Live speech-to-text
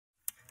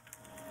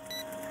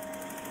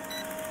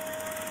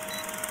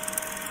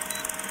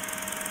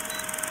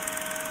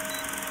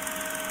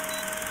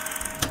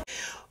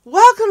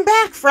Welcome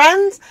back,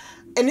 friends!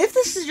 And if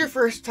this is your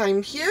first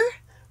time here,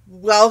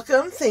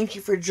 welcome. Thank you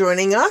for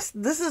joining us.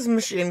 This is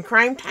Michigan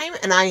Crime Time,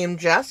 and I am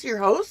Jess, your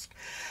host.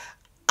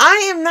 I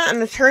am not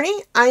an attorney.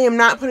 I am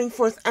not putting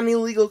forth any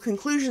legal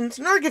conclusions,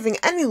 nor giving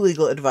any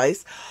legal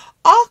advice.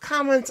 All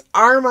comments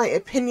are my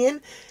opinion,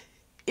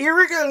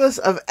 irregardless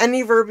of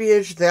any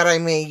verbiage that I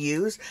may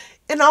use,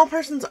 and all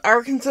persons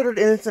are considered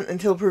innocent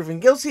until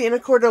proven guilty in a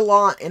court of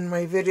law, and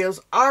my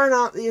videos are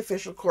not the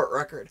official court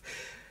record.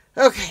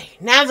 Okay,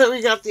 now that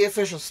we got the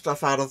official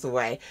stuff out of the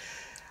way,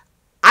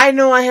 I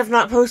know I have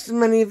not posted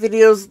many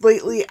videos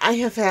lately. I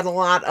have had a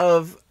lot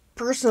of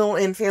personal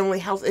and family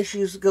health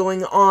issues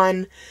going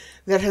on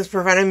that has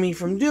prevented me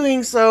from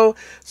doing so.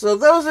 So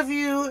those of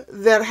you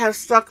that have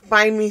stuck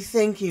by me,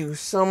 thank you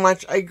so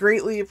much. I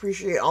greatly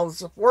appreciate all the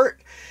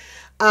support.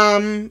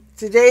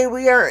 Today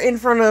we are in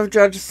front of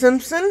Judge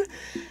Simpson,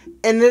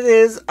 and it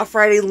is a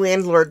Friday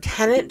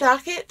landlord-tenant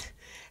docket,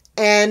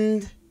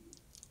 and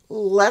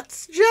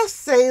let's just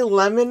say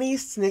Lemony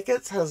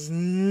Snickets has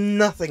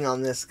nothing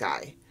on this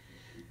guy.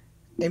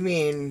 I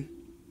mean,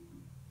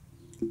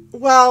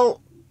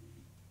 well,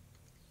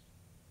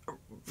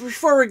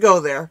 before we go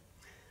there,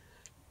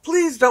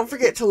 please don't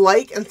forget to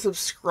like and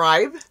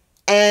subscribe.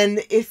 And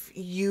if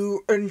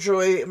you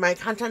enjoy my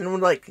content and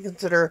would like to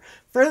consider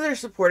further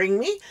supporting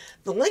me,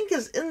 the link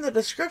is in the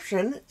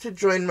description to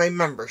join my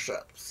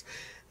memberships.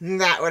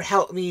 That would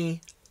help me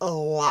a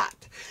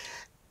lot.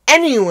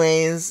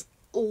 Anyways,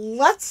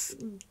 let's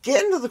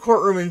get into the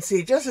courtroom and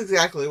see just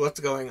exactly what's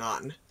going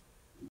on.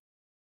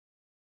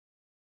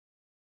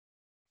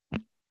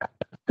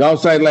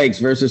 Gulfside Lakes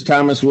versus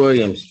Thomas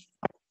Williams.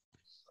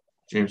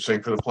 James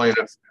Singh for the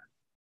plaintiff.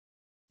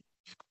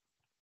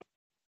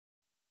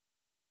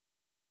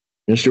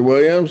 Mr.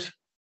 Williams,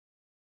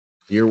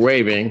 you're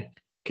waving.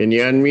 Can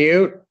you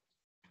unmute?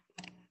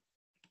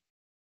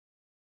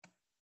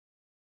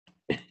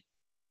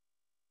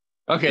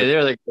 Okay,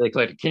 there they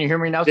clicked. Can you hear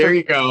me now, sir? There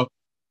you go.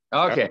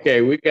 Okay.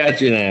 Okay, we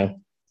got you now.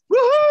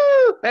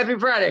 Woohoo! Happy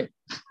Friday.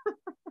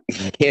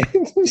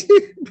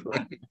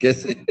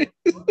 Guess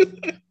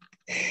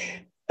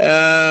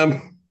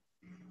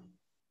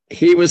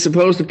he was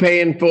supposed to pay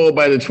in full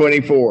by the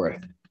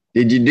 24th.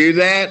 Did you do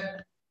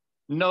that?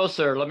 No,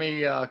 sir. Let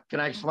me,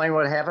 can I explain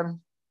what happened?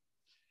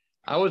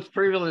 I was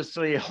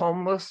previously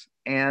homeless,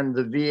 and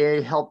the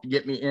VA helped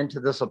get me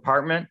into this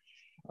apartment.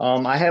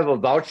 I have a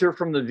voucher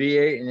from the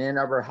VA and Ann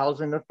Arbor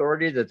Housing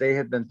Authority that they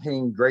have been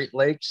paying Great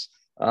Lakes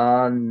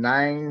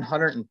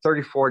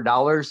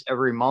 $934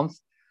 every month.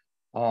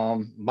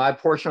 My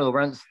portion of the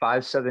rent is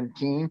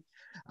 $517.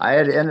 I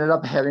had ended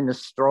up having a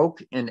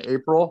stroke in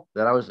April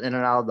that I was in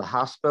and out of the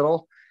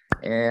hospital,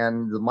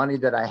 and the money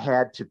that I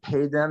had to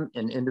pay them,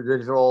 an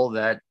individual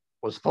that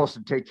was supposed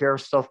to take care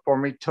of stuff for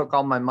me, took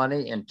all my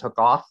money and took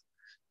off.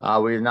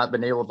 We have not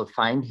been able to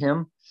find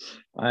him.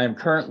 I am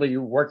currently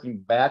working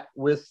back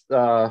with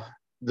the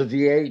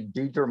VA,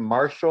 Deidre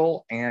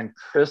Marshall and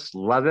Chris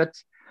Levitt,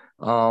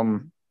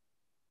 and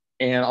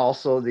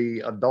also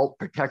the Adult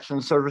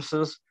Protection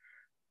Services,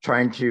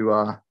 trying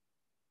to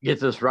get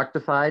this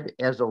rectified.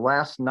 As of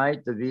last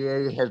night, the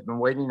VA has been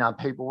waiting on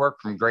paperwork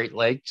from Great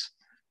Lakes.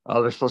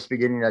 They're supposed to be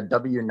getting a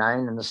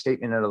W-9 and a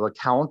statement of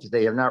account.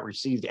 They have not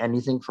received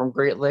anything from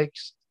Great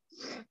Lakes.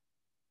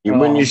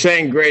 When you're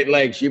saying Great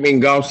Lakes, you mean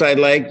Gulfside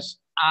Lakes?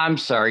 I'm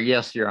sorry.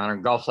 Yes, Your Honor.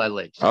 Gulfside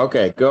Lakes.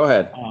 Okay, go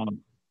ahead.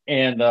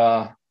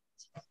 The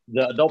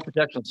Adult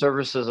Protection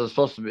Services is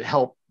supposed to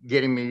help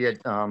getting me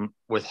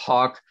with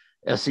Hawk,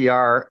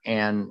 SER,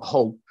 and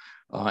Hope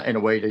in a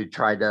way to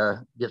try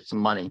to get some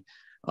money.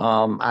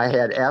 I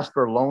had asked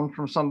for a loan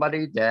from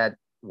somebody that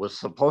was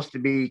supposed to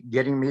be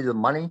getting me the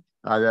money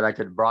that I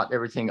could have brought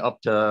everything up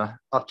to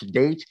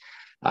date.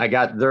 I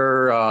got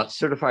their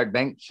certified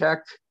bank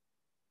check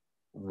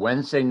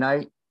Wednesday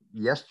night.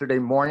 Yesterday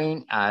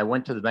morning, I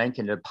went to the bank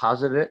and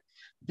deposited it.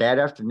 That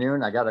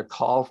afternoon, I got a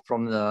call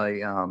from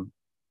the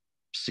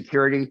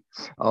security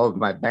of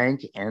my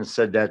bank and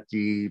said that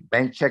the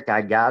bank check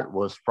I got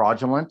was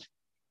fraudulent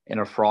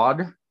and a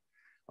fraud.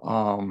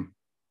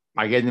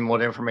 I gave them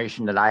what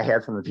information that I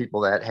had from the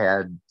people that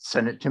had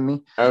sent it to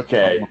me.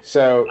 Okay,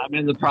 so I'm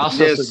in the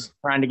process of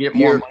trying to get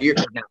more money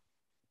right now.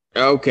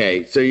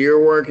 Okay, so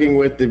you're working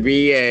with the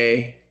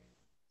VA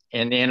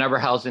and the Ann Arbor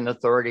Housing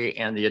Authority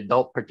and the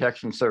Adult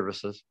Protection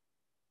Services.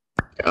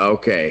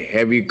 Okay,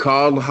 have you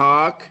called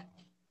Hawk?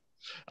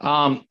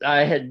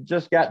 I had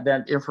just got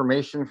that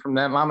information from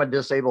them. I'm a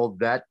disabled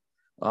vet,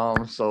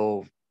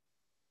 so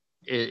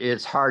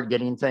it's hard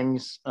getting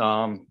things.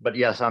 But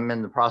yes, I'm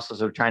in the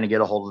process of trying to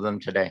get a hold of them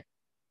today.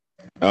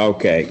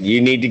 Okay, you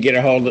need to get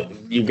a hold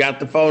of, you got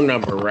the phone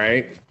number,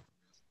 right?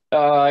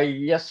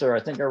 Yes, sir.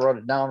 I think I wrote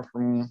it down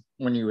from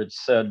when you had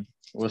said,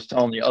 was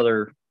telling the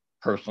other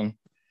person.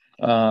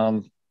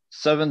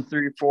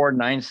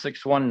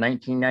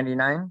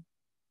 734-961-1999.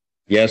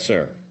 Yes,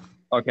 sir.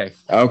 Okay.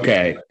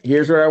 Okay,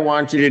 here's what I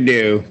want you to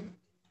do.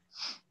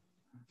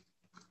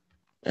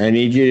 I'm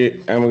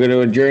going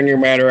to adjourn your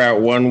matter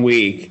out 1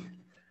 week.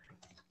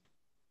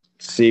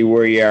 see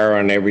where you are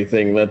on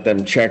everything. Let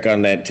them check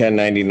on that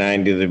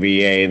 1099 to the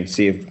VA and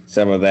see if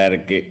some of that will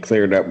get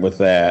cleared up with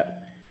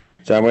that.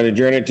 So I'm going to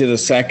adjourn it to the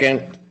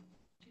 2nd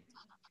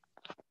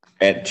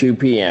at 2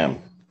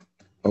 p.m.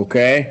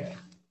 Okay?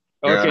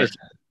 Okay.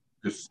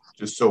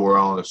 Just so we're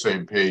all on the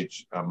same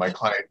page, my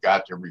client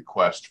got the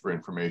request for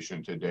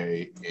information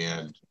today,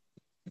 and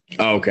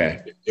okay,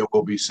 it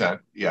will be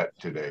sent yet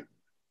today.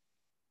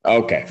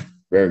 Okay,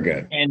 very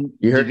good. And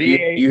you heard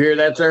VA, you hear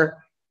that, sir?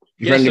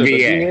 Yes, From the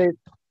VA. VA.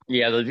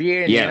 Yeah, the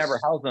VA and Yes. the Ann Arbor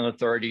Housing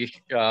Authority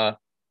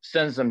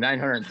sends them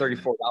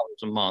 $934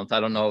 a month.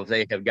 I don't know if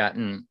they have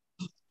gotten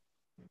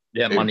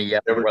that money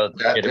yet. Never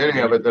got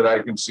any of it that I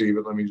can see,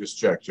 but let me just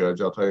check,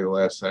 Judge. I'll tell you the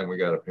last time we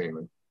got a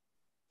payment.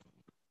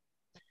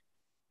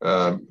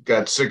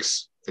 Got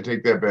six. I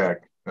take that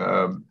back.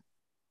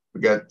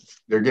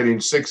 They're getting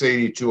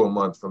 $682 a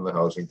month from the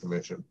Housing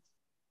Commission.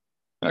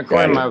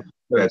 According to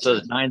my, it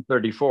says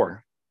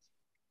 $934.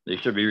 They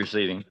should be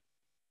receiving.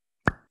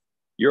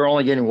 You're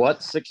only getting what?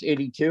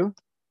 $682?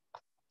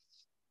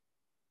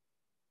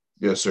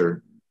 Yes,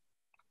 sir.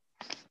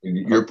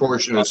 Your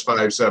portion is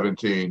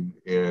 $517,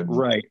 and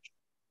right.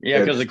 Yeah,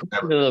 because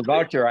according to the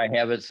voucher I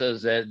have, it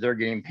says that they're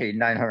getting paid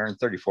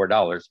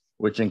 $934,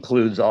 which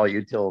includes all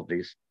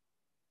utilities.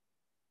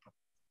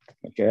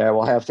 Okay, I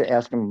will have to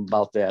ask them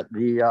about that.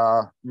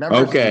 The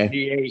members of the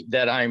VA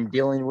that I'm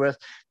dealing with,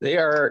 they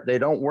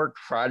don't work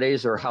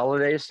Fridays or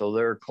holidays, so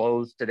they're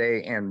closed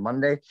today and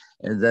Monday,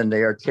 and then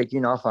they are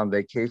taking off on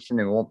vacation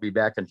and won't be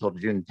back until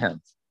June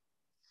 10th.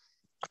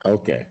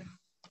 Okay.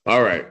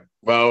 All right.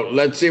 Well,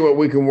 let's see what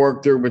we can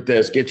work through with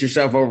this. Get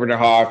yourself over to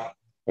Hawk,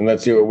 and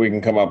let's see what we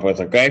can come up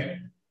with, okay?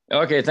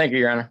 Okay, thank you,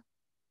 Your Honor.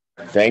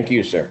 Thank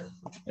you, sir.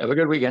 Have a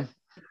good weekend.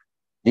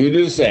 You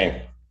do the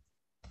same.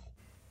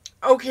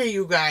 Okay,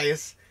 you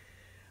guys.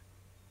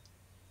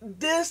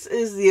 This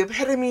is the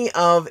epitome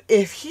of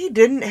if he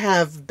didn't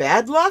have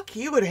bad luck,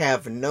 he would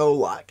have no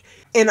luck.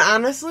 And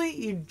honestly,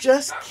 you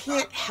just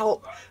can't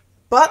help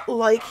but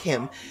like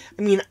him.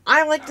 I mean,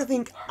 I like to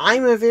think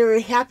I'm a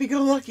very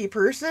happy-go-lucky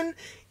person,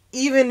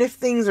 even if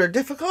things are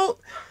difficult.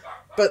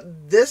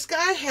 But this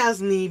guy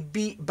has me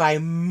beat by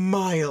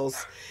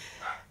miles.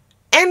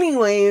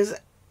 Anyways,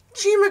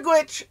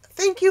 Chimagwitch,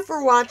 thank you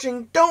for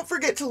watching. Don't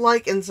forget to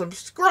like and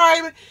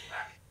subscribe.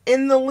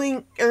 In the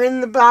link, or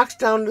in the box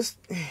down,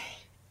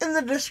 in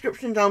the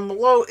description down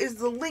below is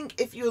the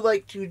link if you would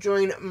like to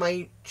join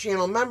my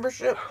channel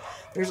membership.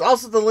 There's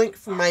also the link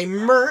for my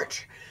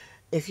merch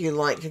if you'd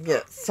like to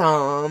get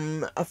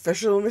some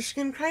official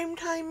Michigan Crime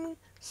Time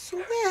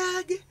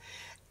swag.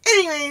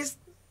 Anyways,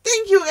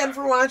 thank you again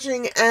for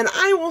watching, and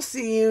I will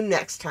see you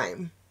next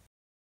time.